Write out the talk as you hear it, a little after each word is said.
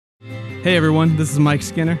Hey everyone, this is Mike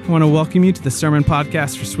Skinner. I want to welcome you to the Sermon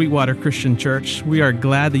Podcast for Sweetwater Christian Church. We are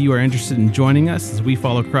glad that you are interested in joining us as we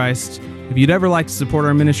follow Christ. If you'd ever like to support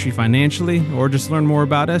our ministry financially or just learn more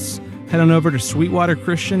about us, head on over to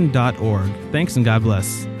sweetwaterchristian.org. Thanks and God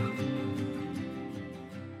bless.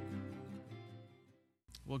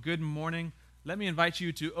 Well, good morning. Let me invite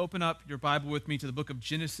you to open up your Bible with me to the book of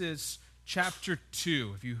Genesis, chapter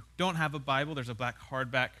 2. If you don't have a Bible, there's a black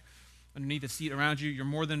hardback underneath the seat around you. You're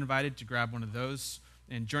more than invited to grab one of those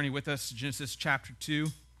and journey with us to Genesis chapter 2.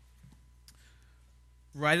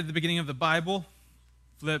 Right at the beginning of the Bible,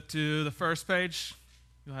 flip to the first page.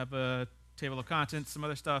 You'll have a table of contents, some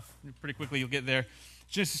other stuff. Pretty quickly you'll get there.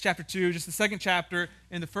 Genesis chapter 2, just the second chapter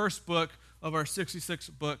in the first book of our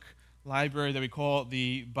 66-book library that we call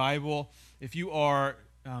the Bible. If you are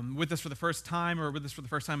with us for the first time or with us for the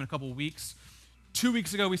first time in a couple of weeks, 2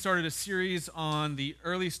 weeks ago, we started a series on the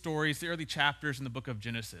early stories, the early chapters in the book of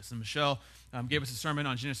Genesis. And Michelle gave us a sermon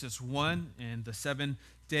on Genesis 1 and the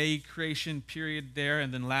 7-day creation period there.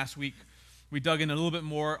 And then last week, we dug in a little bit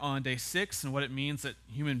more on day 6 and what it means that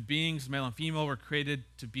human beings, male and female, were created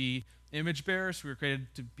to be image bearers. We were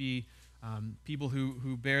created to be people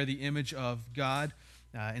who bear the image of God.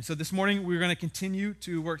 And so this morning, we're going to continue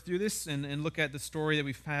to work through this and look at the story that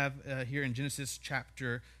we have here in Genesis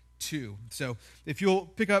chapter 2. So if you'll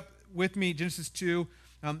pick up with me Genesis 2,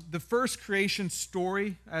 the first creation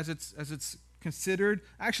story as it's considered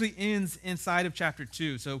actually ends inside of chapter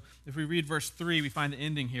 2. So if we read verse 3, we find the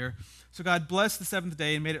ending here. So God blessed the seventh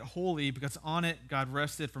day and made it holy because on it God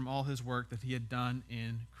rested from all his work that he had done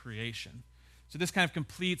in creation. So this kind of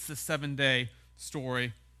completes the 7-day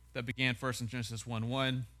story that began first in Genesis 1:1.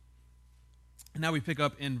 And now we pick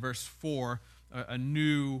up in verse 4 a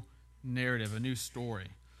new narrative, a new story.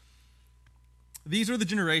 These are the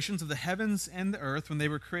generations of the heavens and the earth when they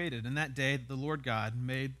were created. In that day, the Lord God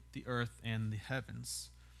made the earth and the heavens.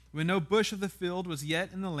 When no bush of the field was yet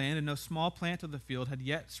in the land, and no small plant of the field had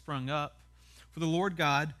yet sprung up, for the Lord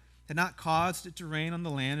God had not caused it to rain on the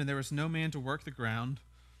land, and there was no man to work the ground.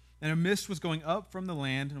 And a mist was going up from the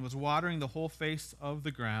land, and was watering the whole face of the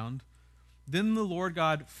ground. Then the Lord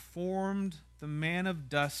God formed the man of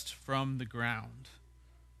dust from the ground,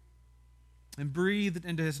 and breathed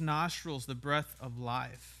into his nostrils the breath of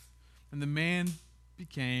life. And the man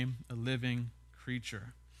became a living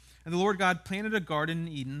creature. And the Lord God planted a garden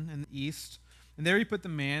in Eden in the east, and there he put the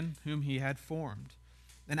man whom he had formed.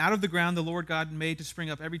 And out of the ground the Lord God made to spring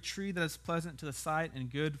up every tree that is pleasant to the sight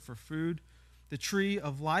and good for food. The tree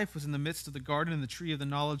of life was in the midst of the garden, and the tree of the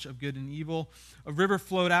knowledge of good and evil. A river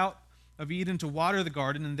flowed out of Eden to water the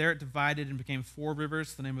garden, and there it divided and became 4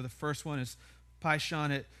 rivers. The name of the first one is Pishon.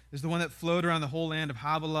 It is the one that flowed around the whole land of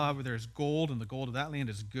Havilah, where there is gold, and the gold of that land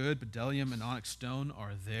is good. Bdellium and onyx stone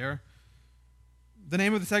are there. The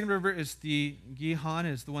name of the second river is the Gihon,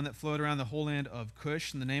 is the one that flowed around the whole land of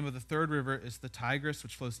Cush. And the name of the third river is the Tigris,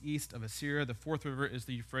 which flows east of Assyria. The fourth river is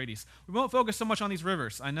the Euphrates. We won't focus so much on these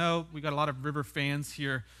rivers. I know we got a lot of river fans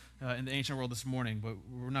here in the ancient world this morning, but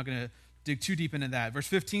we're not going to dig too deep into that. Verse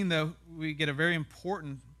 15, though, we get a very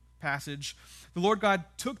important passage. The Lord God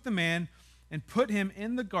took the man and put him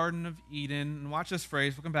in the Garden of Eden, and watch this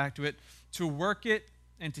phrase, we'll come back to it, to work it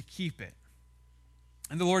and to keep it.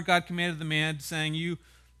 And the Lord God commanded the man, saying, You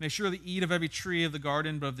may surely eat of every tree of the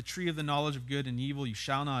garden, but of the tree of the knowledge of good and evil you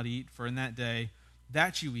shall not eat, for in that day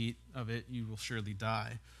that you eat of it you will surely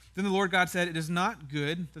die. Then the Lord God said, It is not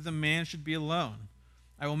good that the man should be alone.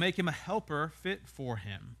 I will make him a helper fit for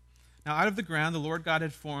him. Now out of the ground the Lord God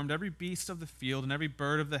had formed every beast of the field and every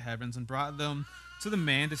bird of the heavens, and brought them to the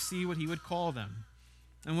man to see what he would call them.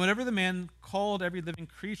 And whatever the man called every living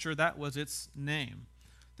creature, that was its name.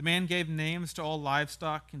 The man gave names to all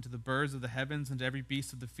livestock, and to the birds of the heavens, and to every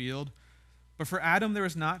beast of the field. But for Adam there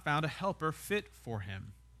was not found a helper fit for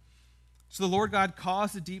him. So the Lord God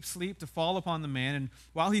caused a deep sleep to fall upon the man, and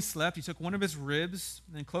while he slept, he took one of his ribs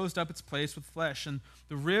and closed up its place with flesh. And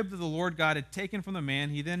the rib that the Lord God had taken from the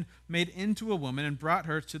man, he then made into a woman and brought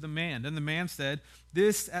her to the man. And the man said,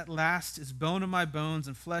 This at last is bone of my bones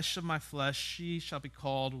and flesh of my flesh. She shall be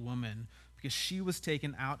called woman, because she was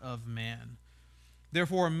taken out of man.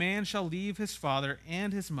 Therefore a man shall leave his father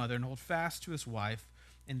and his mother and hold fast to his wife,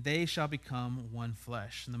 and they shall become one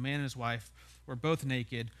flesh. And the man and his wife were both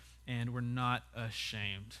naked and were not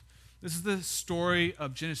ashamed. This is the story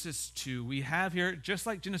of Genesis 2. We have here, just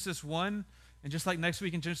like Genesis 1, and just like next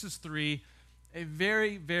week in Genesis 3, a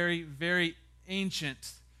very, very, very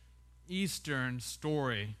ancient Eastern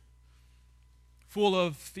story full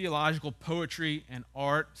of theological poetry and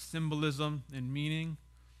art, symbolism and meaning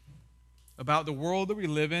about the world that we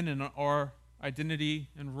live in and our identity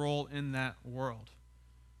and role in that world.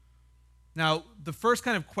 Now, the first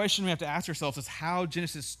kind of question we have to ask ourselves is how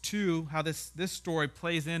Genesis 2, how this story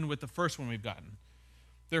plays in with the first one we've gotten.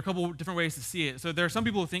 There are a couple different ways to see it. So there are some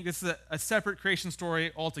people who think this is a separate creation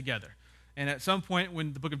story altogether. And at some point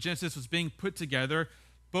when the book of Genesis was being put together,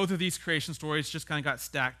 both of these creation stories just kind of got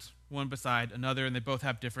stacked one beside another, and they both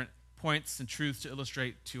have different points and truths to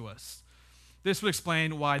illustrate to us. This would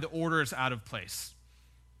explain why the order is out of place,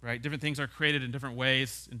 right? Different things are created in different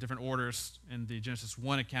ways, in different orders in the Genesis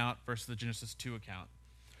 1 account versus the Genesis 2 account.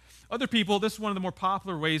 Other people, this is one of the more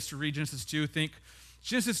popular ways to read Genesis 2, think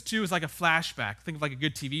Genesis 2 is like a flashback. Think of like a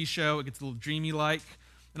good TV show. It gets a little dreamy-like.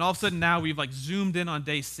 And all of a sudden now we've like zoomed in on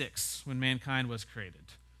day 6 when mankind was created.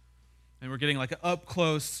 And we're getting like an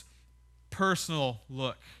up-close, personal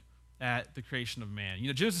look at the creation of man. You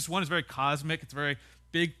know, Genesis 1 is very cosmic. It's a very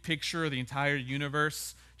big picture of the entire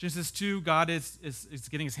universe. Genesis 2, God is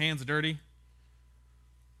getting his hands dirty.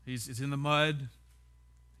 He's in the mud.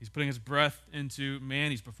 He's putting his breath into man.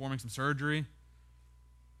 He's performing some surgery.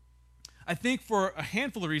 I think for a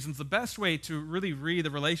handful of reasons, the best way to really read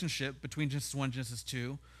the relationship between Genesis 1 and Genesis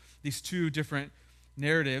 2, these two different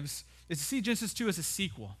narratives, is to see Genesis 2 as a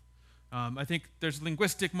sequel. I think there's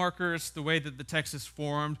linguistic markers, the way that the text is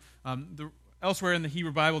formed. Elsewhere in the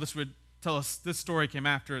Hebrew Bible, this would tell us this story came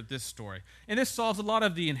after this story. And this solves a lot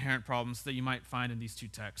of the inherent problems that you might find in these two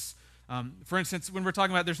texts. For instance, when we're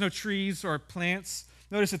talking about there's no trees or plants,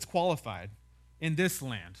 notice it's qualified in this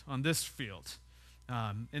land, on this field.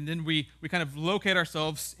 And then we kind of locate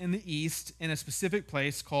ourselves in the east in a specific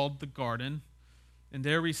place called the garden. And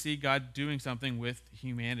there we see God doing something with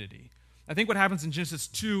humanity. I think what happens in Genesis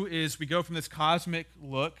 2 is we go from this cosmic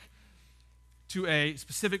look to a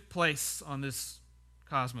specific place on this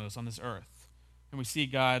cosmos, on this earth. And we see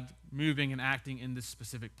God moving and acting in this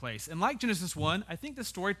specific place. And like Genesis 1, I think this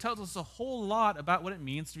story tells us a whole lot about what it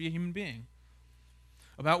means to be a human being,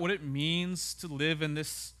 about what it means to live in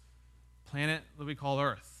this planet that we call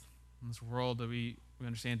Earth, in this world that we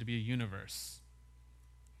understand to be a universe.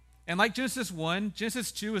 And like Genesis 1,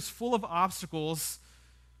 Genesis 2 is full of obstacles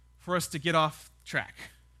for us to get off track.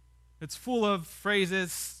 It's full of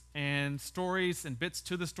phrases and stories and bits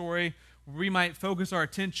to the story where we might focus our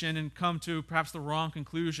attention and come to perhaps the wrong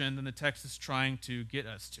conclusion than the text is trying to get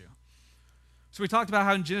us to. So we talked about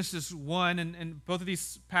how in Genesis 1, and both of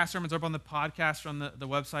these past sermons are up on the podcast or on the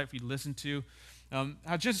website for you to listen to,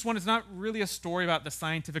 how Genesis 1 is not really a story about the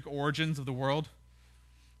scientific origins of the world.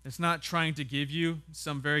 It's not trying to give you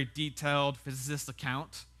some very detailed physicist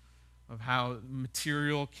account of how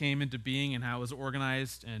material came into being and how it was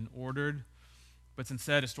organized and ordered, but it's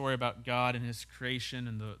instead a story about God and his creation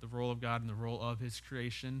and the role of God and the role of his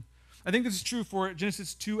creation. I think this is true for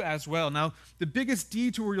Genesis 2 as well. Now, the biggest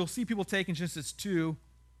detour you'll see people take in Genesis 2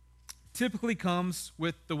 typically comes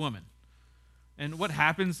with the woman. And what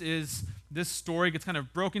happens is this story gets kind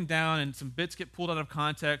of broken down and some bits get pulled out of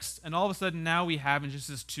context, and all of a sudden now we have in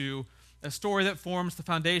Genesis 2 a story that forms the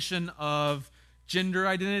foundation of gender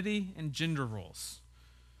identity and gender roles.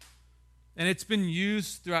 And it's been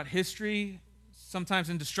used throughout history, sometimes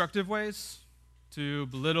in destructive ways, to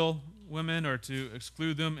belittle women or to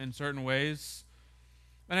exclude them in certain ways.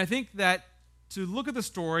 And I think that to look at the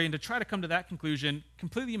story and to try to come to that conclusion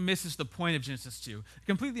completely misses the point of Genesis 2. It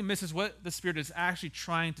completely misses what the Spirit is actually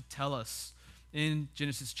trying to tell us in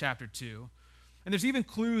Genesis chapter 2. And there's even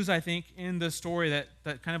clues, I think, in the story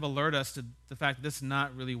that kind of alert us to the fact that this is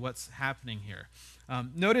not really what's happening here.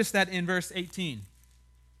 Notice that in verse 18,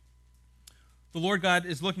 the Lord God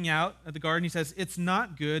is looking out at the garden. He says, "It's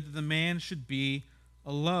not good that the man should be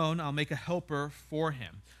alone. I'll make a helper for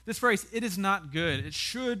him." This phrase, "it is not good," it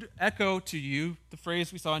should echo to you the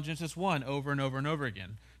phrase we saw in Genesis 1 over and over and over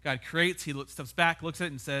again. God creates, he steps back, looks at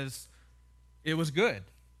it, and says, "It was good.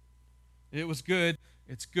 It was good.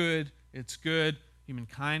 It's good. It's good."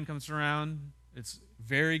 Humankind comes around. It's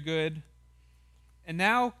very good. And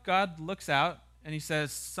now God looks out and he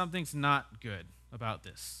says, something's not good about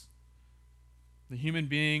this. The human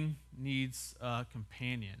being needs a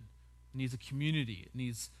companion. It needs a community. It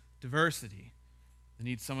needs diversity. It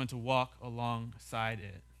needs someone to walk alongside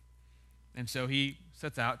it. And so he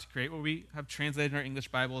sets out to create what we have translated in our English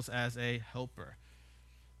Bibles as a helper.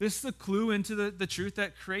 This is a clue into the truth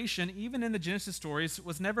that creation, even in the Genesis stories,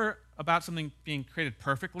 was never about something being created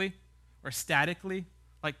perfectly or statically.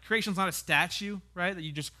 Like creation's not a statue, right, that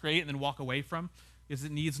you just create and then walk away from because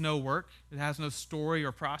it needs no work. It has no story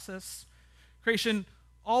or process. Creation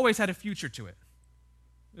always had a future to it.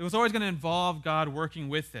 It was always going to involve God working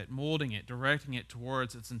with it, molding it, directing it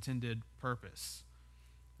towards its intended purpose.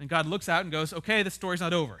 And God looks out and goes, okay, this story's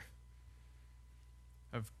not over.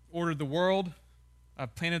 I've ordered the world.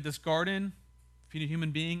 I've planted this garden put a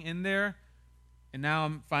human being in there, and now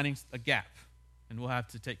I'm finding a gap, and we'll have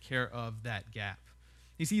to take care of that gap.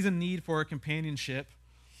 He sees a need for companionship,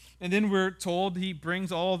 and then we're told he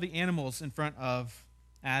brings all the animals in front of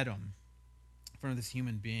Adam, in front of this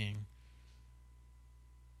human being.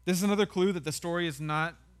 This is another clue that the story is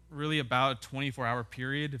not really about a 24-hour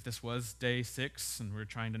period. If this was day 6 and we're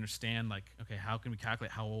trying to understand, like, okay, how can we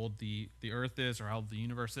calculate how old the earth is or how old the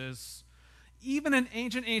universe is? Even an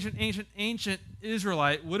ancient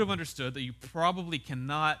Israelite would have understood that you probably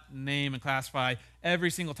cannot name and classify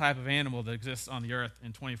every single type of animal that exists on the earth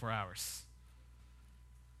in 24 hours.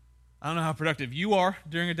 I don't know how productive you are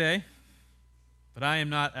during a day, but I am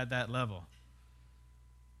not at that level.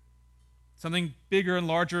 Something bigger and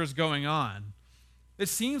larger is going on. It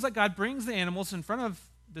seems like God brings the animals in front of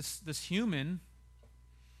this human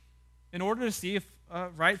in order to see if a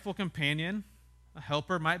rightful companion, a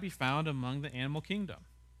helper, might be found among the animal kingdom,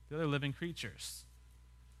 the other living creatures.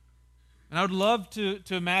 And I would love to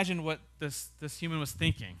imagine what this human was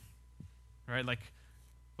thinking, right? Like,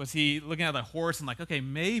 was he looking at the horse and like, okay,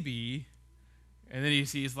 maybe, and then he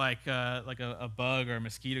sees like a bug or a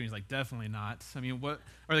mosquito, and he's like, definitely not. I mean, what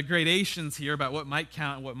are the gradations here about what might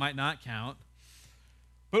count and what might not count?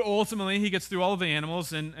 But ultimately, he gets through all of the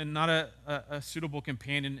animals, and not a suitable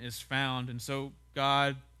companion is found. And so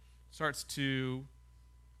God starts to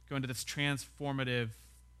go into this transformative,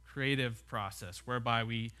 creative process whereby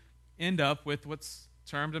we end up with what's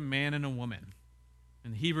termed a man and a woman.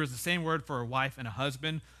 In Hebrew, is the same word for a wife and a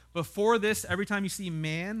husband. Before this, every time you see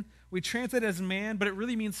man, we translate it as man, but it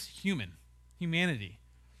really means humanity.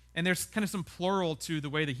 And there's kind of some plural to the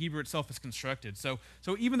way the Hebrew itself is constructed. So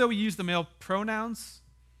even though we use the male pronouns,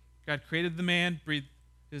 God created the man, breathed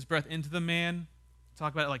his breath into the man,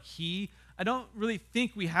 talk about it like he. I don't really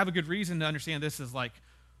think we have a good reason to understand this as like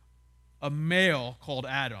a male called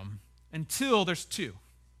Adam until there's 2.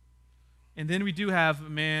 And then we do have a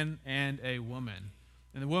man and a woman.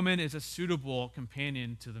 And the woman is a suitable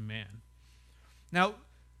companion to the man. Now,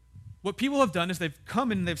 what people have done is they've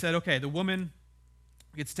come and they've said, okay, the woman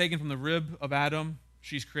gets taken from the rib of Adam.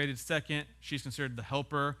 She's created second. She's considered the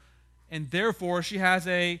helper. And therefore, she has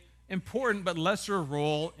a important but lesser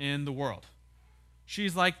role in the world.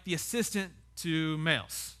 She's like the assistant to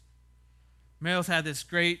males. Males had this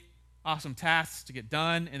great, awesome task to get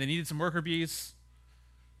done, and they needed some worker bees.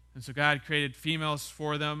 And so God created females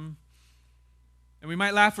for them. And we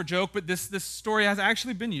might laugh or joke, but this story has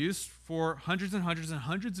actually been used for hundreds and hundreds and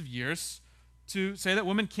hundreds of years to say that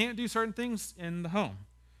women can't do certain things in the home,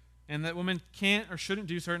 and that women can't or shouldn't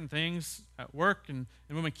do certain things at work, and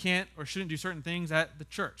women can't or shouldn't do certain things at the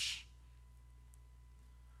church.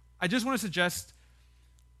 I just want to suggest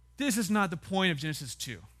this is not the point of Genesis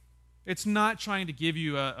 2. It's not trying to give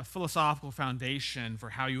you a philosophical foundation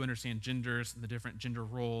for how you understand genders and the different gender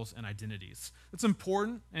roles and identities. It's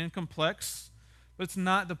important and complex, but it's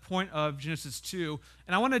not the point of Genesis 2.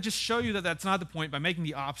 And I want to just show you that that's not the point by making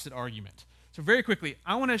the opposite argument. So very quickly,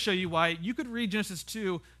 I want to show you why you could read Genesis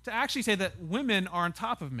 2 to actually say that women are on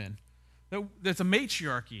top of men. There's a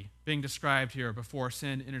matriarchy being described here before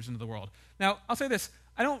sin enters into the world. Now, I'll say this.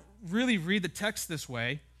 I don't really read the text this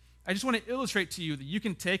way. I just want to illustrate to you that you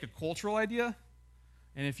can take a cultural idea,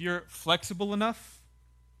 and if you're flexible enough,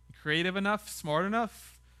 creative enough, smart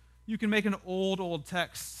enough, you can make an old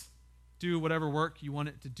text do whatever work you want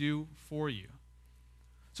it to do for you.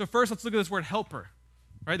 So first, let's look at this word helper.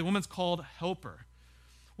 Right? The woman's called helper.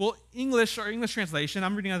 Well, our English translation,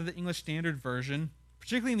 I'm reading out of the English Standard Version,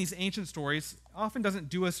 particularly in these ancient stories, often doesn't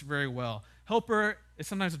do us very well. Helper is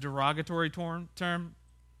sometimes a derogatory term.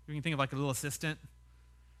 You can think of like a little assistant,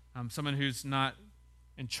 someone who's not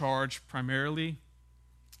in charge primarily.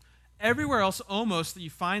 Everywhere else, almost, that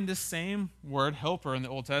you find this same word, helper, in the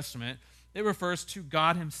Old Testament, it refers to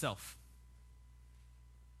God himself.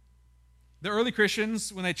 The early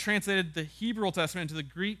Christians, when they translated the Hebrew Old Testament into the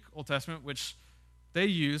Greek Old Testament, which they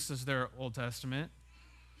used as their Old Testament,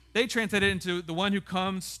 they translated it into the one who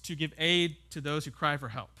comes to give aid to those who cry for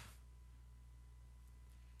help.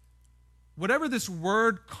 Whatever this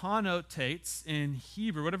word connotates in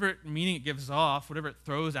Hebrew, whatever meaning it gives off, whatever it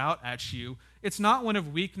throws out at you, it's not one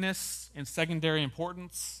of weakness and secondary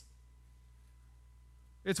importance.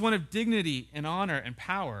 It's one of dignity and honor and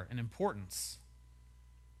power and importance.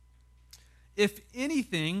 If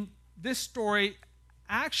anything, this story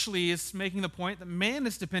actually is making the point that man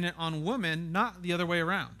is dependent on woman, not the other way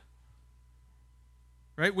around.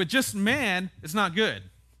 Right? With just man, it's not good.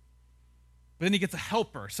 But then he gets a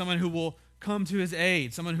helper, someone who will come to his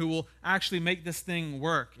aid, someone who will actually make this thing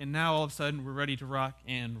work. And now all of a sudden we're ready to rock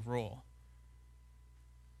and roll.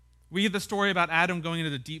 We get the story about Adam going into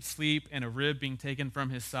the deep sleep and a rib being taken from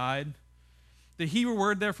his side. The Hebrew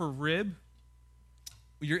word there for rib,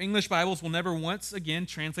 your English Bibles will never once again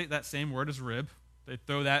translate that same word as rib. They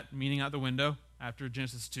throw that meaning out the window after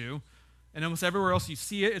Genesis 2. And almost everywhere else you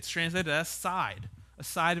see it, it's translated as side, a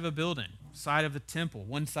side of a building, side of the temple,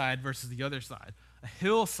 one side versus the other side, a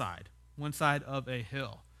hillside, one side of a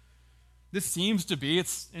hill. This seems to be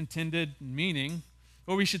its intended meaning.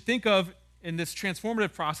 What we should think of in this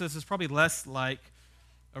transformative process is probably less like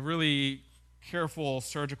a really careful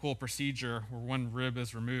surgical procedure where one rib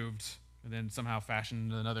is removed and then somehow fashioned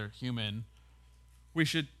into another human. We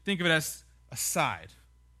should think of it as a side,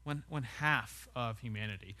 one half of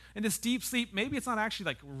humanity. And this deep sleep, maybe it's not actually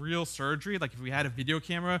like real surgery. Like if we had a video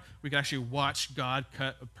camera, we could actually watch God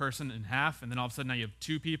cut a person in half, and then all of a sudden now you have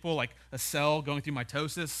two people, like a cell going through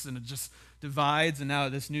mitosis, and it just divides, and now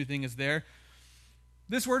this new thing is there.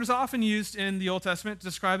 This word is often used in the Old Testament to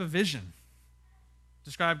describe a vision,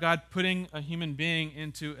 describe God putting a human being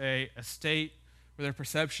into a state where their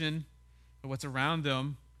perception of what's around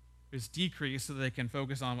them is decreased so that they can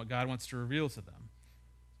focus on what God wants to reveal to them.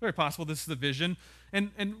 Very possible this is the vision.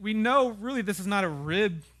 And we know really this is not a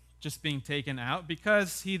rib just being taken out,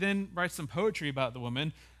 because he then writes some poetry about the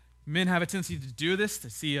woman. Men have a tendency to do this, to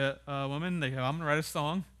see a woman, they go, I'm going to write a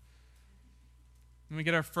song. And we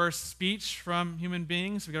get our first speech from human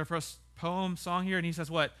beings. We get our first poem, song here, and he says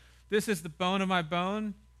what? This is the bone of my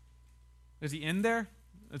bone. Is he in there?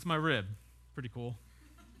 It's my rib. Pretty cool.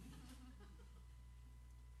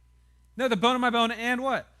 No, the bone of my bone and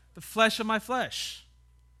what? The flesh of my flesh.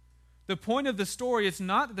 The point of the story is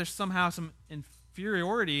not that there's somehow some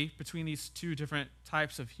inferiority between these two different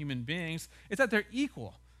types of human beings. It's that they're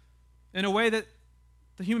equal in a way that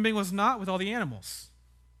the human being was not with all the animals.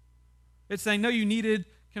 It's saying, no, you needed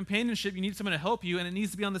companionship, you need someone to help you, and it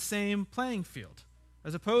needs to be on the same playing field,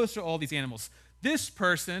 as opposed to all these animals. This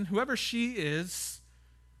person, whoever she is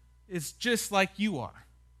just like you are.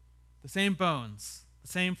 The same bones, the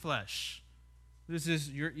same flesh. This is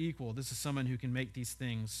your equal. This is someone who can make these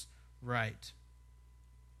things right.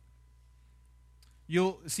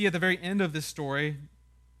 You'll see at the very end of this story,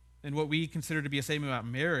 in what we consider to be a statement about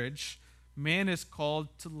marriage, man is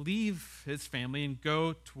called to leave his family and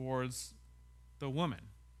go towards the woman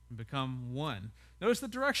and become one. Notice the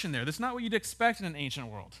direction there. That's not what you'd expect in an ancient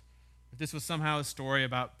world. If this was somehow a story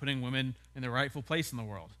about putting women in their rightful place in the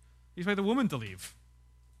world, you expect the woman to leave.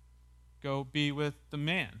 Go be with the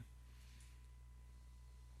man.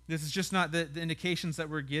 This is just not the indications that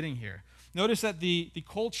we're getting here. Notice that the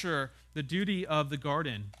culture, the duty of the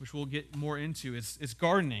garden, which we'll get more into, is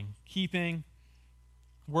gardening, keeping,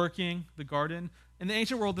 working the garden. In the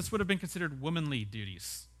ancient world, this would have been considered womanly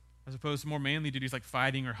duties, as opposed to more manly duties like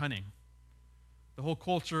fighting or hunting. The whole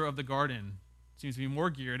culture of the garden seems to be more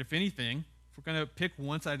geared, if anything, if we're going to pick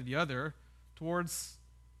one side or the other, towards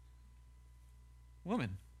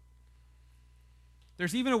woman.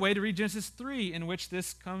 There's even a way to read Genesis 3 in which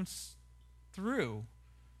this comes through.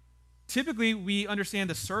 Typically, we understand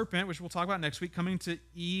the serpent, which we'll talk about next week, coming to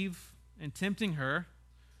Eve and tempting her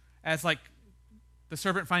as like the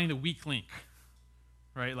serpent finding the weak link,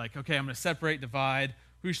 right? Like, okay, I'm going to separate, divide.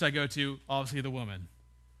 Who should I go to? Obviously, the woman.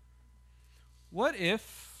 What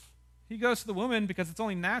if he goes to the woman because it's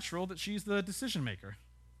only natural that she's the decision maker?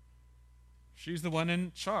 She's the one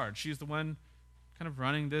in charge. She's the one kind of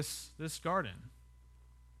running this garden.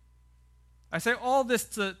 I say all this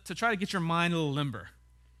to try to get your mind a little limber,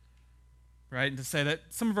 right? And to say that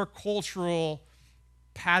some of our cultural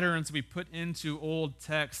patterns we put into old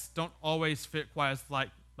texts don't always fit quite as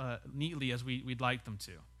neatly as we'd like them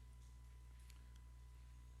to.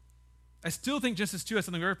 I still think Genesis 2 has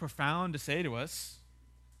something very profound to say to us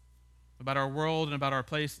about our world and about our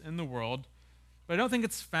place in the world, but I don't think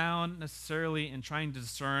it's found necessarily in trying to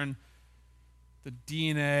discern the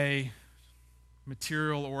DNA,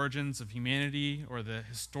 material origins of humanity or the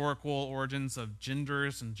historical origins of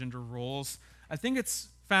genders and gender roles. I think it's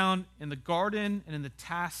found in the garden and in the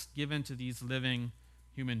task given to these living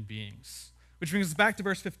human beings. Which brings us back to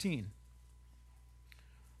verse 15.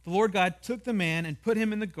 The Lord God took the man and put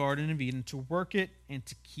him in the garden of Eden to work it and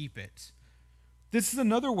to keep it. This is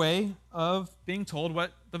another way of being told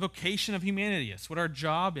what the vocation of humanity is, what our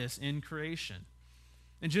job is in creation.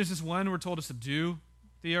 In Genesis 1, we're told to subdue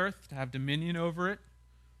the earth, to have dominion over it,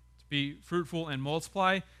 to be fruitful and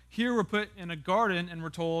multiply. Here we're put in a garden and we're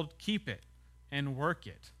told, keep it and work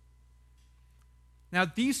it. Now,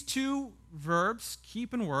 these two verbs,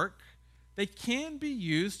 keep and work, they can be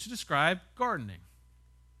used to describe gardening,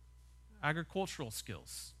 agricultural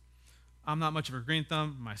skills. I'm not much of a green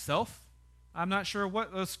thumb myself. I'm not sure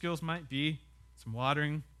what those skills might be. Some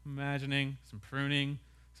watering, I'm imagining, some pruning,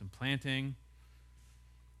 some planting.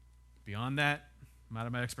 Beyond that, I'm out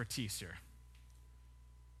of my expertise here.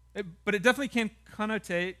 But it definitely can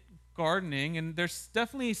connotate gardening, and there's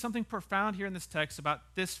definitely something profound here in this text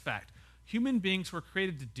about this fact. Human beings were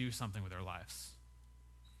created to do something with their lives.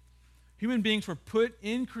 Human beings were put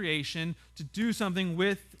in creation to do something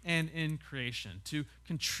with and in creation, to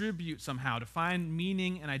contribute somehow, to find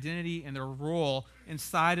meaning and identity and their role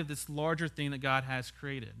inside of this larger thing that God has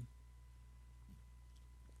created.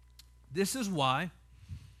 This is why,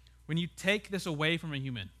 when you take this away from a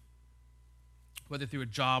human, whether through a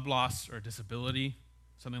job loss or a disability,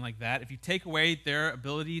 something like that, if you take away their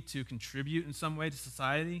ability to contribute in some way to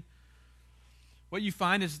society, what you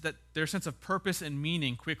find is that their sense of purpose and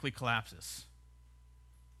meaning quickly collapses.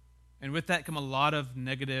 And with that come a lot of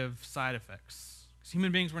negative side effects. Because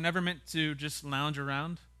human beings were never meant to just lounge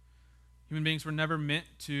around. Human beings were never meant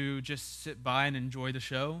to just sit by and enjoy the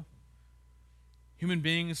show. Human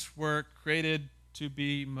beings were created to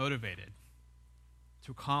be motivated,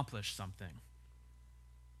 to accomplish something,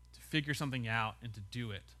 to figure something out and to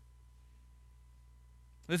do it.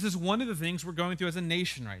 This is one of the things we're going through as a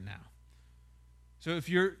nation right now. So if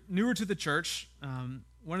you're newer to the church,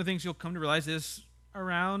 one of the things you'll come to realize is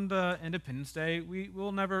around Independence Day, we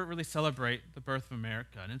will never really celebrate the birth of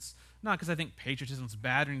America. And it's not because I think patriotism is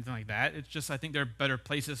bad or anything like that. It's just I think there are better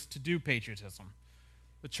places to do patriotism.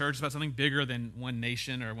 The church is about something bigger than one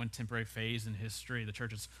nation or one temporary phase in history. The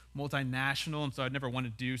church is multinational, and so I'd never want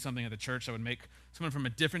to do something at the church that would make someone from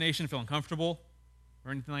a different nation feel uncomfortable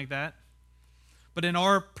or anything like that. But in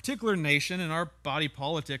our particular nation, in our body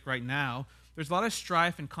politic right now, there's a lot of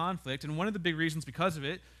strife and conflict, and one of the big reasons because of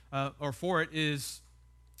it, or for it, is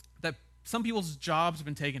that some people's jobs have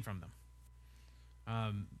been taken from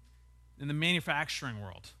them. In the manufacturing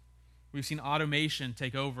world, we've seen automation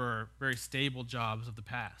take over very stable jobs of the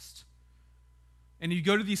past. And you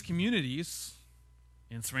go to these communities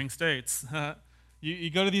in swing states, you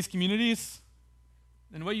go to these communities,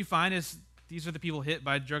 and what you find is these are the people hit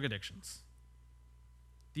by drug addictions.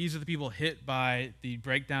 These are the people hit by the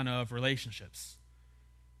breakdown of relationships.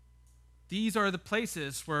 These are the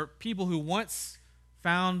places where people who once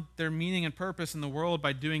found their meaning and purpose in the world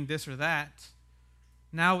by doing this or that,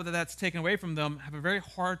 now that that's taken away from them, have a very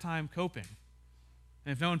hard time coping.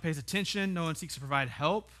 And if no one pays attention, no one seeks to provide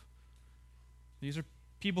help, these are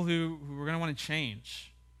people who are going to want to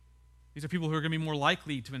change. These are people who are going to be more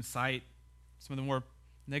likely to incite some of the more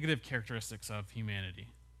negative characteristics of humanity.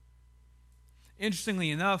 Interestingly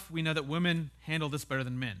enough, we know that women handle this better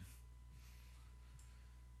than men.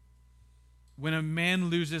 When a man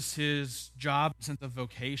loses his job, sense of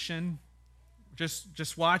vocation,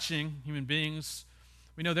 just watching human beings,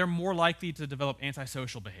 we know they're more likely to develop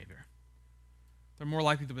antisocial behavior. They're more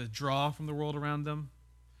likely to withdraw from the world around them.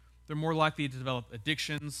 They're more likely to develop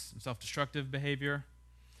addictions and self-destructive behavior.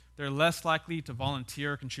 They're less likely to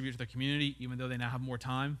volunteer or contribute to their community, even though they now have more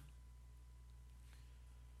time.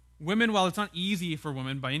 Women, while it's not easy for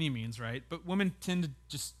women by any means, right, but women tend to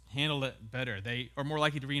just handle it better. They are more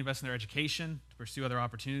likely to reinvest in their education, to pursue other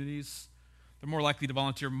opportunities. They're more likely to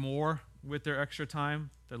volunteer more with their extra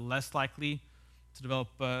time. They're less likely to develop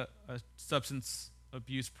a substance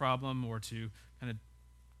abuse problem or to kind of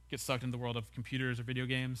get sucked into the world of computers or video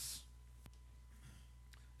games.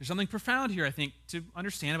 There's something profound here, I think, to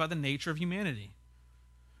understand about the nature of humanity.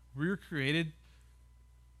 We were created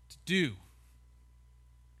to do,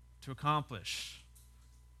 to accomplish,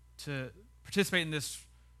 to participate in this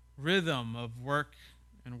rhythm of work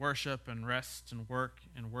and worship and rest and work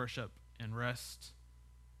and worship and rest.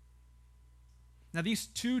 Now, these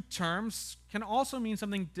two terms can also mean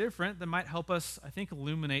something different that might help us, I think,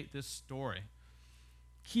 illuminate this story.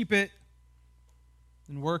 Keep it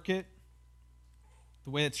and work it,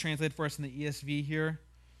 the way it's translated for us in the ESV here.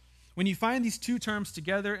 When you find these two terms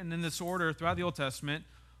together and in this order throughout the Old Testament,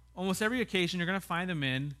 almost every occasion you're going to find them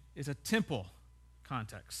in is a temple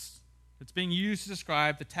context. It's being used to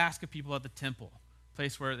describe the task of people at the temple, a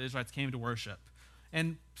place where the Israelites came to worship.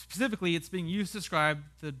 And specifically, it's being used to describe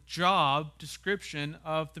the job description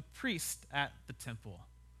of the priest at the temple.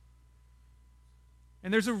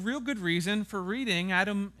 And there's a real good reason for reading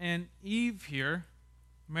Adam and Eve here,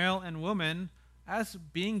 male and woman, as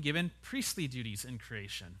being given priestly duties in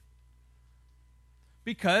creation.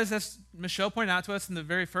 Because, as Michelle pointed out to us in the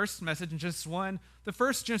very first message in Genesis 1, the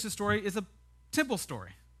first Genesis story is a temple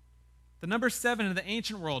story. The number 7 in the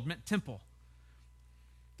ancient world meant temple.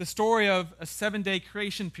 The story of a 7-day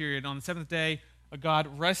creation period, on the 7th day, a God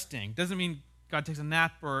resting, doesn't mean God takes a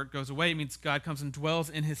nap or goes away. It means God comes and dwells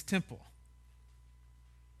in his temple.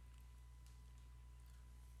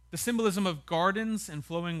 The symbolism of gardens and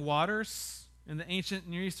flowing waters in the ancient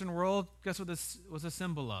Near Eastern world, guess what this was a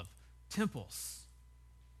symbol of? Temples.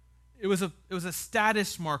 It was a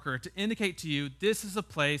status marker to indicate to you this is a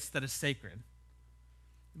place that is sacred.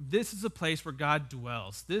 This is a place where God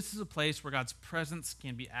dwells. This is a place where God's presence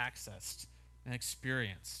can be accessed and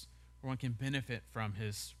experienced, where one can benefit from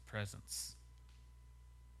his presence.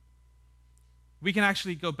 We can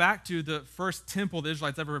actually go back to the first temple the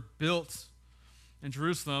Israelites ever built in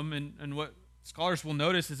Jerusalem, and what scholars will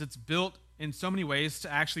notice is it's built in so many ways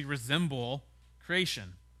to actually resemble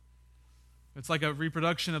creation. It's like a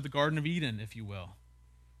reproduction of the Garden of Eden, if you will.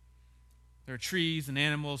 There are trees and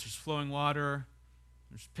animals, there's flowing water,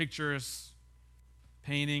 there's pictures,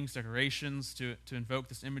 paintings, decorations to invoke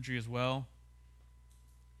this imagery as well.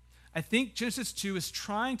 I think Genesis 2 is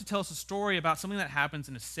trying to tell us a story about something that happens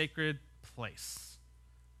in a sacred place.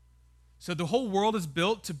 So the whole world is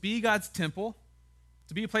built to be God's temple,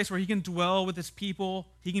 to be a place where he can dwell with his people.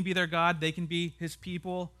 He can be their God, they can be his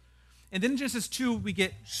people. And then in Genesis 2, we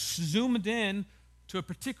get zoomed in to a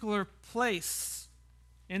particular place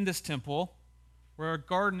in this temple where a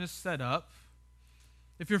garden is set up.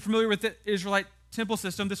 If you're familiar with the Israelite temple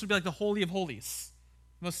system, this would be like the Holy of Holies,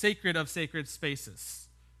 the most sacred of sacred spaces.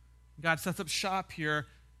 God sets up shop here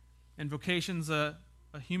and vocations a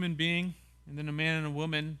human being and then a man and a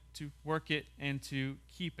woman to work it and to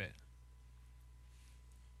keep it.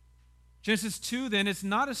 Genesis 2, then, is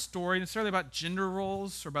not a story necessarily about gender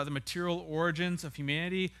roles or about the material origins of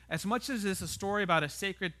humanity, as much as it's a story about a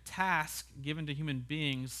sacred task given to human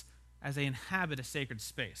beings as they inhabit a sacred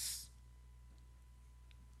space.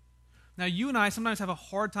 Now, you and I sometimes have a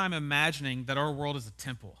hard time imagining that our world is a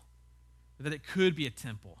temple, that it could be a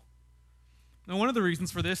temple. Now, one of the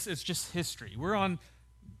reasons for this is just history. We're on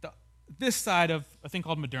this side of a thing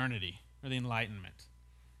called modernity, or the Enlightenment.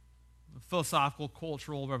 The philosophical,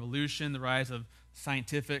 cultural revolution, the rise of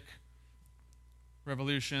scientific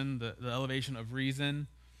revolution, the elevation of reason.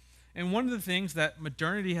 And one of the things that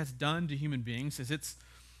modernity has done to human beings is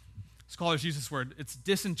scholars use this word, it's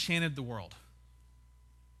disenchanted the world.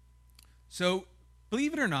 So,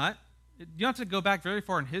 believe it or not, you don't have to go back very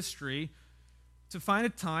far in history to find a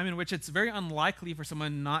time in which it's very unlikely for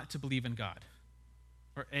someone not to believe in God,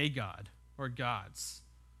 or a God, or gods.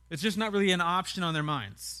 It's just not really an option on their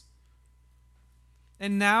minds.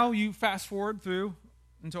 And now you fast forward through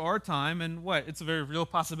into our time, and what? It's a very real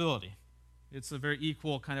possibility. It's a very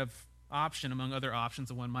equal kind of option among other options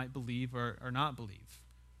that one might believe or not believe.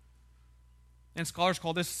 And scholars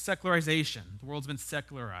call this secularization. The world's been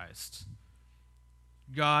secularized.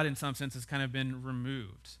 God, in some sense, has kind of been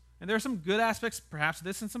removed. And there are some good aspects, perhaps, to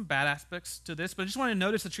this and some bad aspects to this, but I just want to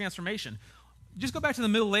notice the transformation. Just go back to the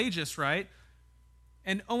Middle Ages, right?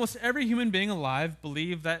 And almost every human being alive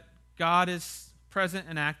believed that God is present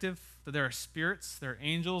and active, that there are spirits, there are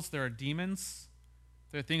angels, there are demons,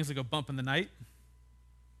 there are things that go bump in the night,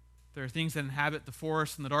 there are things that inhabit the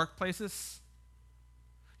forest and the dark places.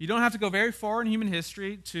 You don't have to go very far in human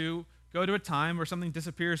history to go to a time where something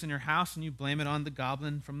disappears in your house and you blame it on the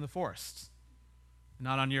goblin from the forest,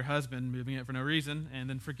 not on your husband moving it for no reason and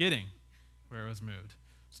then forgetting where it was moved.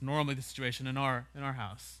 It's normally the situation in our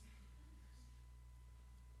house.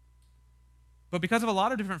 But because of a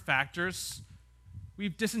lot of different factors,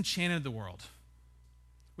 we've disenchanted the world,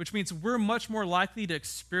 which means we're much more likely to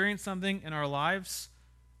experience something in our lives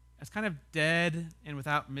as kind of dead and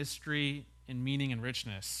without mystery and meaning and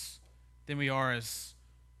richness than we are as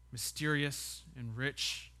mysterious and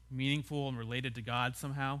rich, meaningful, and related to God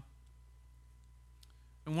somehow.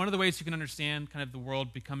 And one of the ways you can understand kind of the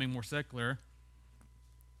world becoming more secular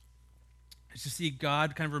is to see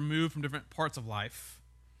God kind of removed from different parts of life.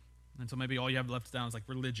 And so maybe all you have left down is like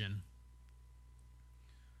religion.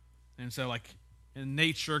 And so like in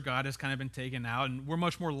nature, God has kind of been taken out, and we're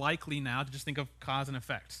much more likely now to just think of cause and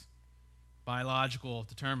effect, biological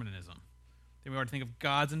determinism. Then we are to think of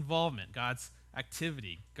God's involvement, God's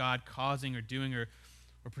activity, God causing or doing or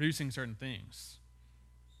producing certain things.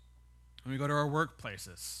 When we go to our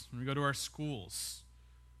workplaces, when we go to our schools,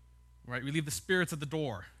 right, we leave the spirits at the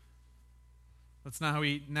door. That's not how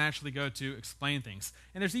we naturally go to explain things.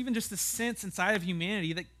 And there's even just this sense inside of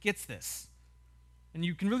humanity that gets this. And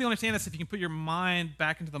you can really understand this if you can put your mind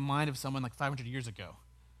back into the mind of someone like 500 years ago,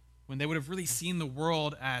 when they would have really seen the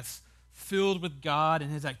world as filled with God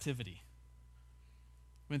and his activity.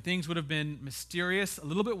 When things would have been mysterious, a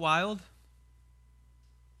little bit wild,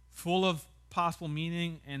 full of possible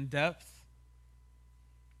meaning and depth.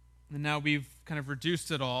 And now we've kind of reduced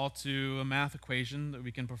it all to a math equation that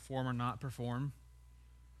we can perform or not perform.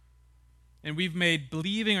 And we've made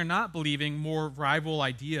believing or not believing more rival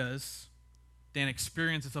ideas than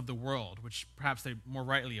experiences of the world, which perhaps they more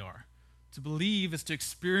rightly are. To believe is to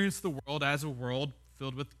experience the world as a world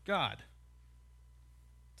filled with God.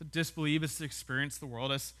 To disbelieve is to experience the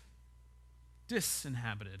world as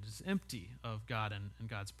disinhabited, as empty of God and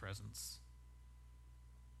God's presence.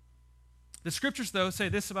 The scriptures, though, say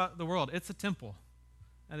this about the world. It's a temple.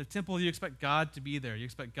 At a temple, you expect God to be there. You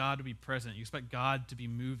expect God to be present. You expect God to be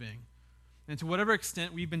moving. And to whatever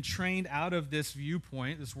extent we've been trained out of this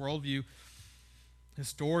viewpoint, this worldview,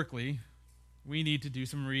 historically, we need to do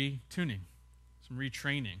some retuning, some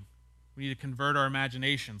retraining. We need to convert our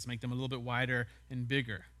imaginations, make them a little bit wider and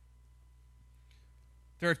bigger.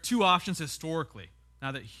 There are two options historically,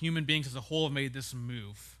 now that human beings as a whole have made this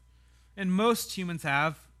move. And most humans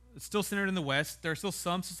have. It's still centered in the West. There are still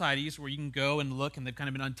some societies where you can go and look and they've kind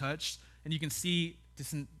of been untouched, and you can see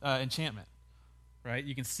enchantment, right?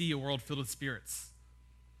 You can see a world filled with spirits,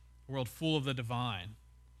 a world full of the divine.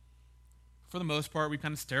 For the most part, we've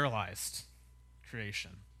kind of sterilized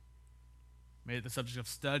creation, made it the subject of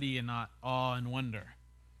study and not awe and wonder.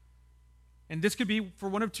 And this could be for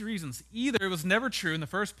one of two reasons. Either it was never true in the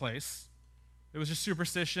first place, it was just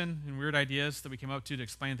superstition and weird ideas that we came up to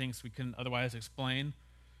explain things we couldn't otherwise explain,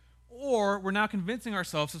 or we're now convincing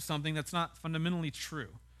ourselves of something that's not fundamentally true.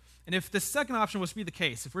 And if the second option was to be the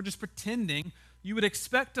case, if we're just pretending, you would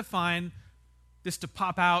expect to find this to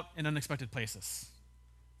pop out in unexpected places.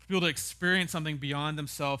 For people to experience something beyond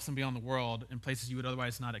themselves and beyond the world in places you would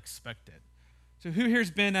otherwise not expect it. So who here's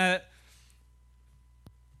been at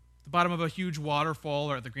the bottom of a huge waterfall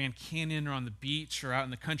or at the Grand Canyon or on the beach or out in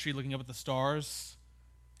the country looking up at the stars?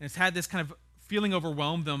 And it's had this kind of feeling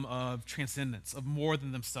overwhelmed them of transcendence, of more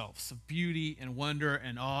than themselves, of beauty and wonder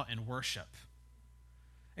and awe and worship.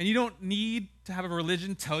 And you don't need to have a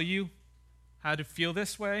religion tell you how to feel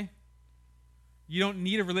this way. You don't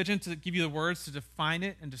need a religion to give you the words to define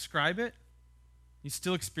it and describe it. You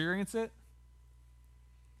still experience it.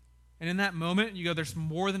 And in that moment, you go, there's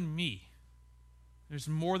more than me. There's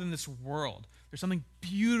more than this world. There's something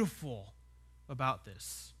beautiful about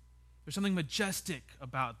this. There's something majestic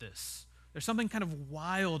about this. There's something kind of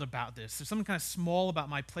wild about this. There's something kind of small about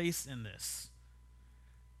my place in this.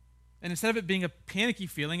 And instead of it being a panicky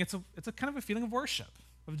feeling, it's a kind of a feeling of worship,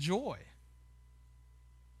 of joy.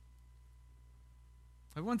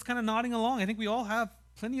 Everyone's kind of nodding along. I think we all have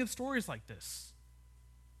plenty of stories like this.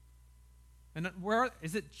 And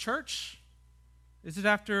is it church? Is it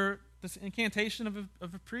after this incantation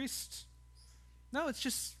of a priest? No, it's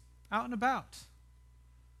just out and about.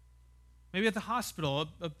 Maybe at the hospital,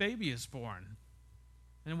 a baby is born.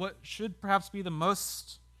 And what should perhaps be the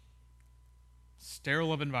most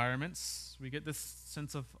sterile of environments, we get this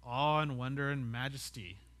sense of awe and wonder and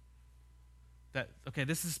majesty. That, okay,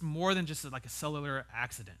 this is more than just like a cellular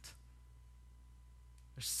accident.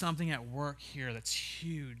 There's something at work here that's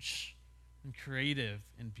huge and creative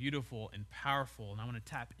and beautiful and powerful, and I want to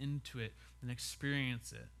tap into it and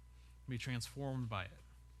experience it and be transformed by it.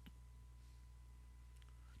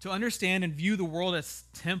 To understand and view the world as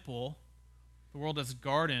temple, the world as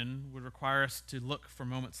garden, would require us to look for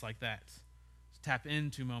moments like that, to tap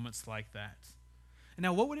into moments like that. And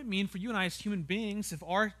now, what would it mean for you and I as human beings if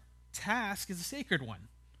our task is a sacred one?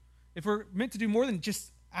 If we're meant to do more than just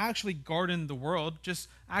actually garden the world, just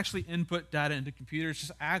actually input data into computers,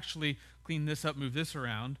 just actually clean this up, move this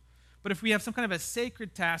around, but if we have some kind of a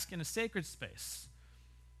sacred task in a sacred space,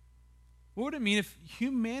 what would it mean if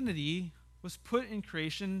humanity was put in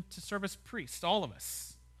creation to serve as priests, all of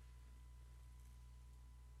us?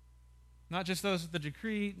 Not just those with the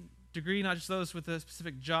degree, not just those with a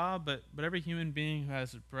specific job, but every human being who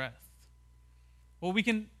has a breath. Well, we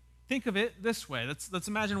can think of it this way. Let's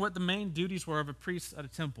imagine what the main duties were of a priest at a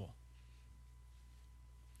temple.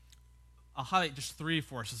 I'll highlight just three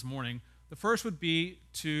for us this morning. The first would be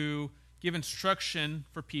to give instruction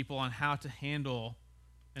for people on how to handle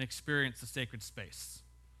and experience the sacred space.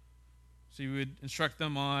 So you would instruct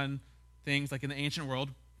them on things like in the ancient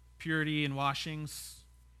world, purity and washings,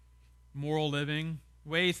 moral living,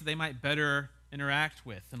 ways that they might better interact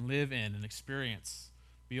with and live in and experience,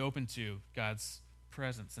 be open to God's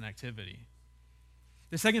presence and activity.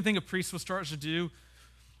 The second thing a priest was charged to do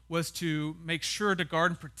was to make sure to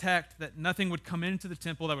guard and protect that nothing would come into the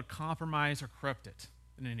temple that would compromise or corrupt it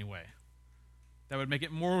in any way, that would make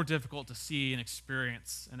it more difficult to see and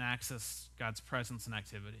experience and access God's presence and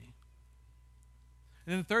activity.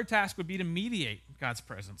 And then the third task would be to mediate God's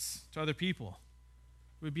presence to other people.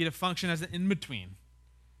 It would be to function as an in-between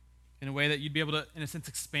in a way that you'd be able to, in a sense,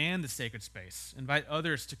 expand the sacred space, invite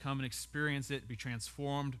others to come and experience it, be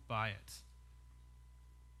transformed by it.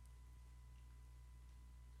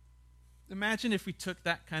 imagine if we took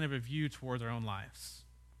that kind of a view towards our own lives.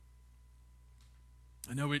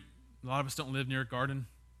 I know a lot of us don't live near a garden.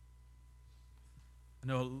 I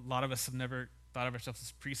know a lot of us have never thought of ourselves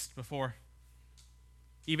as priests before.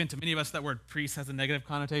 Even to many of us, that word priest has a negative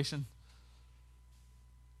connotation.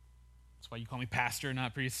 That's why you call me pastor,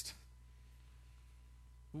 not priest.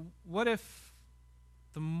 What if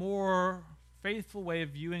the more faithful way of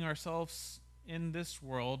viewing ourselves in this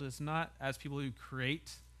world is not as people who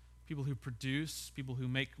create, people who produce, people who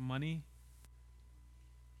make money,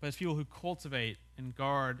 but as people who cultivate and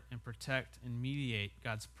guard and protect and mediate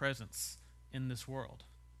God's presence in this world?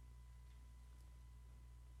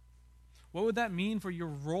 What would that mean for your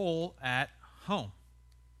role at home,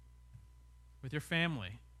 with your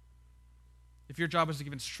family? If your job is to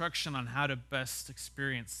give instruction on how to best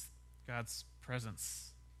experience God's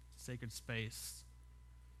presence, sacred space.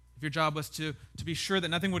 If your job was to be sure that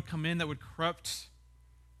nothing would come in that would corrupt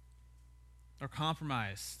or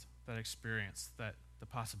compromise that experience, the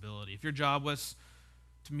possibility. If your job was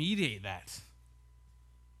to mediate that,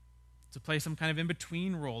 to play some kind of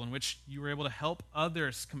in-between role in which you were able to help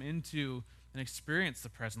others come into and experience the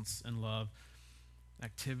presence and love,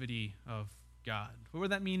 activity of God. What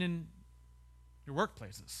would that mean in your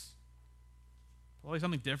workplaces? Probably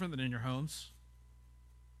something different than in your homes.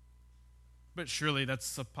 But surely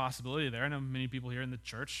that's a possibility there. I know many people here in the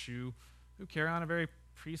church who carry on a very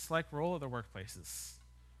priest-like role at their workplaces.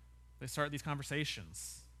 They start these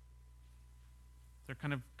conversations. They're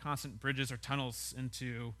kind of constant bridges or tunnels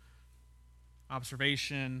into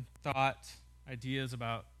observation, thought, ideas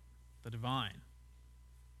about the divine.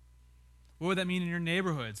 What would that mean in your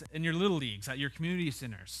neighborhoods, in your little leagues, at your community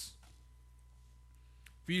centers?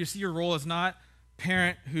 For you to see your role as not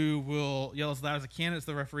parent who will yell as loud as they can as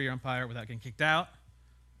the referee or umpire without getting kicked out.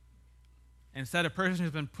 Instead, a person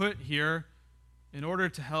who's been put here in order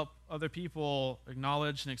to help other people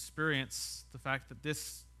acknowledge and experience the fact that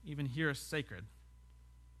this, even here, is sacred.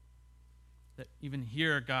 That even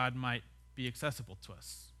here, God might be accessible to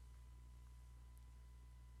us.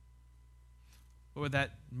 What would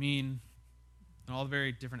that mean in all the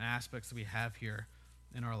very different aspects that we have here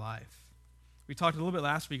in our life? We talked a little bit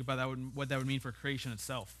last week about what that would mean for creation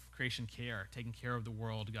itself, creation care, taking care of the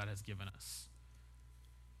world God has given us.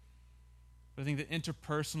 But I think the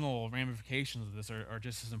interpersonal ramifications of this are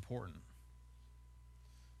just as important.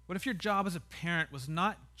 What if your job as a parent was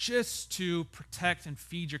not just to protect and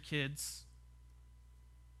feed your kids,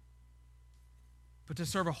 but to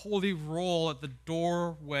serve a holy role at the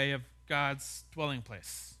doorway of God's dwelling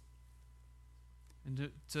place, and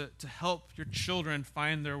to help your children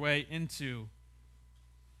find their way into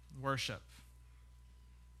worship?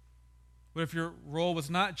 What if your role was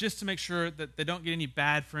not just to make sure that they don't get any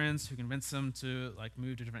bad friends who convince them to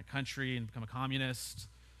move to a different country and become a communist,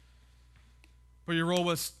 but your role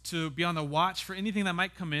was to be on the watch for anything that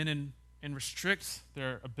might come in and restrict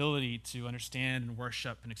their ability to understand and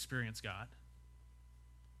worship and experience God?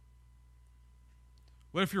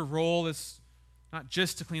 What if your role is not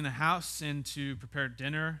just to clean the house and to prepare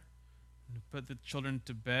dinner and to put the children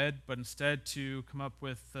to bed, but instead to come up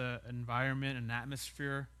with an environment, an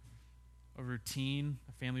atmosphere, a routine,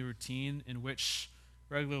 a family routine in which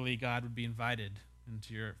regularly God would be invited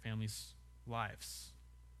into your family's lives,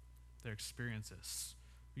 their experiences?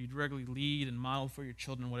 You'd regularly lead and model for your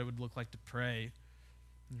children what it would look like to pray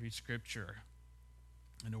and read Scripture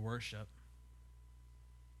and to worship.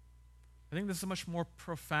 I think this is a much more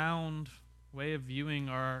profound way of viewing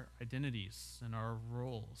our identities and our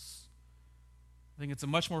roles. I think it's a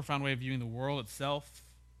much more profound way of viewing the world itself.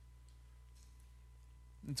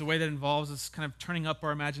 It's a way that involves us kind of turning up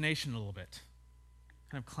our imagination a little bit,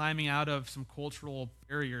 kind of climbing out of some cultural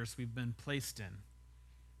barriers we've been placed in.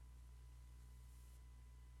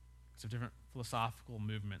 So different philosophical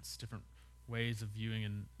movements, different ways of viewing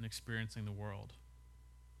and experiencing the world.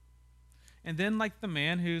 And then, like the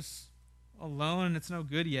man who's alone and it's no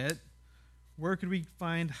good yet, where could we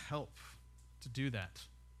find help to do that?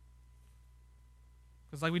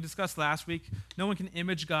 Because like we discussed last week, no one can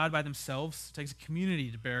image God by themselves. It takes a community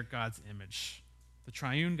to bear God's image, the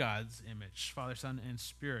triune God's image, Father, Son, and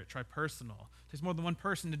Spirit, tripersonal. It takes more than one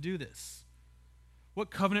person to do this. What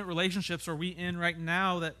covenant relationships are we in right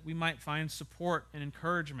now that we might find support and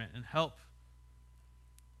encouragement and help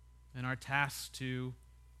in our task to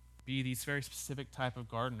be these very specific type of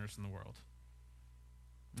gardeners in the world?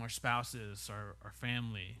 Our spouses, our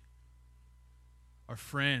family, our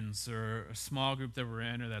friends, or a small group that we're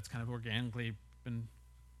in, or that's kind of organically been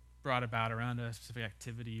brought about around a specific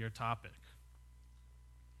activity or topic.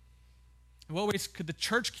 In what ways could the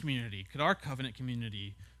church community, could our covenant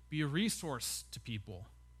community be a resource to people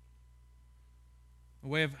a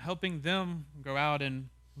way of helping them go out and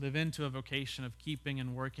live into a vocation of keeping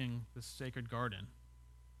and working this sacred garden.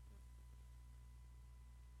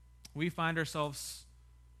 We find ourselves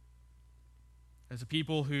as a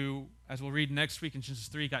people who, as we'll read next week in Genesis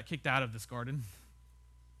 3, got kicked out of this garden.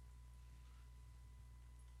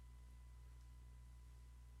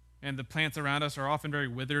 And the plants around us are often very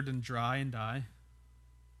withered and dry and die.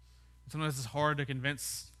 Sometimes it's hard to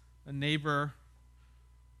convince a neighbor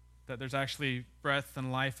that there's actually breath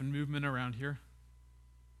and life and movement around here.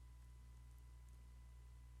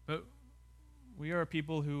 But we are a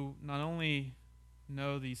people who not only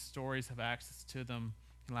know these stories, have access to them,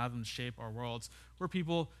 can allow them to shape our worlds. We're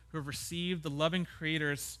people who have received the loving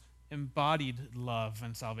Creator's embodied love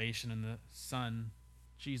and salvation in the Son,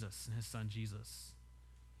 Jesus, and his Son, Jesus.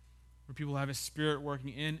 We're people who have his Spirit working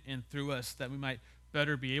in and through us that we might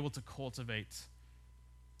better be able to cultivate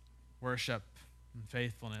worship and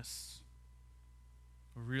faithfulness,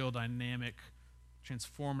 a real dynamic,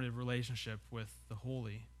 transformative relationship with the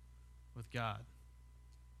holy, with God.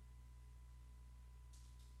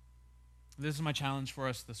 This is my challenge for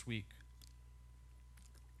us this week,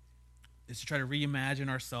 is to try to reimagine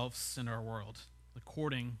ourselves and our world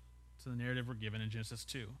according to the narrative we're given in Genesis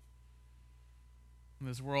 2. And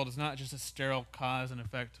this world is not just a sterile cause and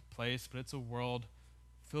effect place, but it's a world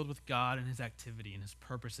filled with God and his activity and his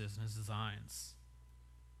purposes and his designs.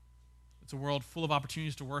 It's a world full of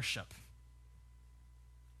opportunities to worship,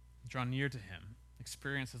 draw near to him,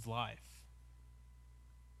 experience his life.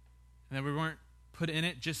 And that we weren't put in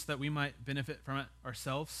it just that we might benefit from it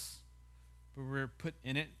ourselves, but we're put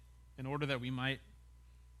in it in order that we might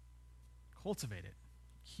cultivate it,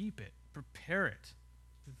 keep it, prepare it,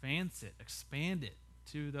 advance it, expand it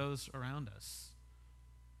to those around us.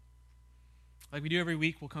 Like we do every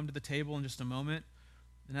week, we'll come to the table in just a moment,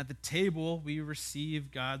 and at the table we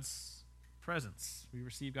receive God's presence. We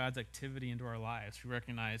receive God's activity into our lives. We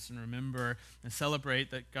recognize and remember and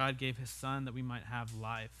celebrate that God gave his Son that we might have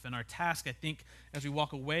life. And our task, I think, as we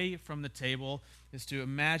walk away from the table is to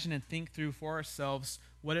imagine and think through for ourselves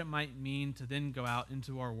what it might mean to then go out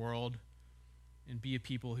into our world and be a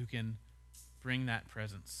people who can bring that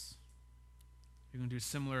presence. Who can do a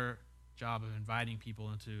similar job of inviting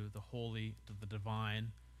people into the holy, to the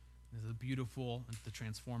divine, into the beautiful, into the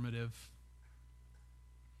transformative.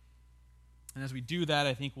 And as we do that,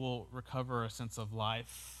 I think we'll recover a sense of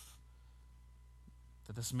life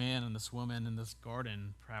that this man and this woman in this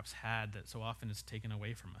garden perhaps had that so often is taken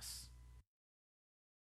away from us.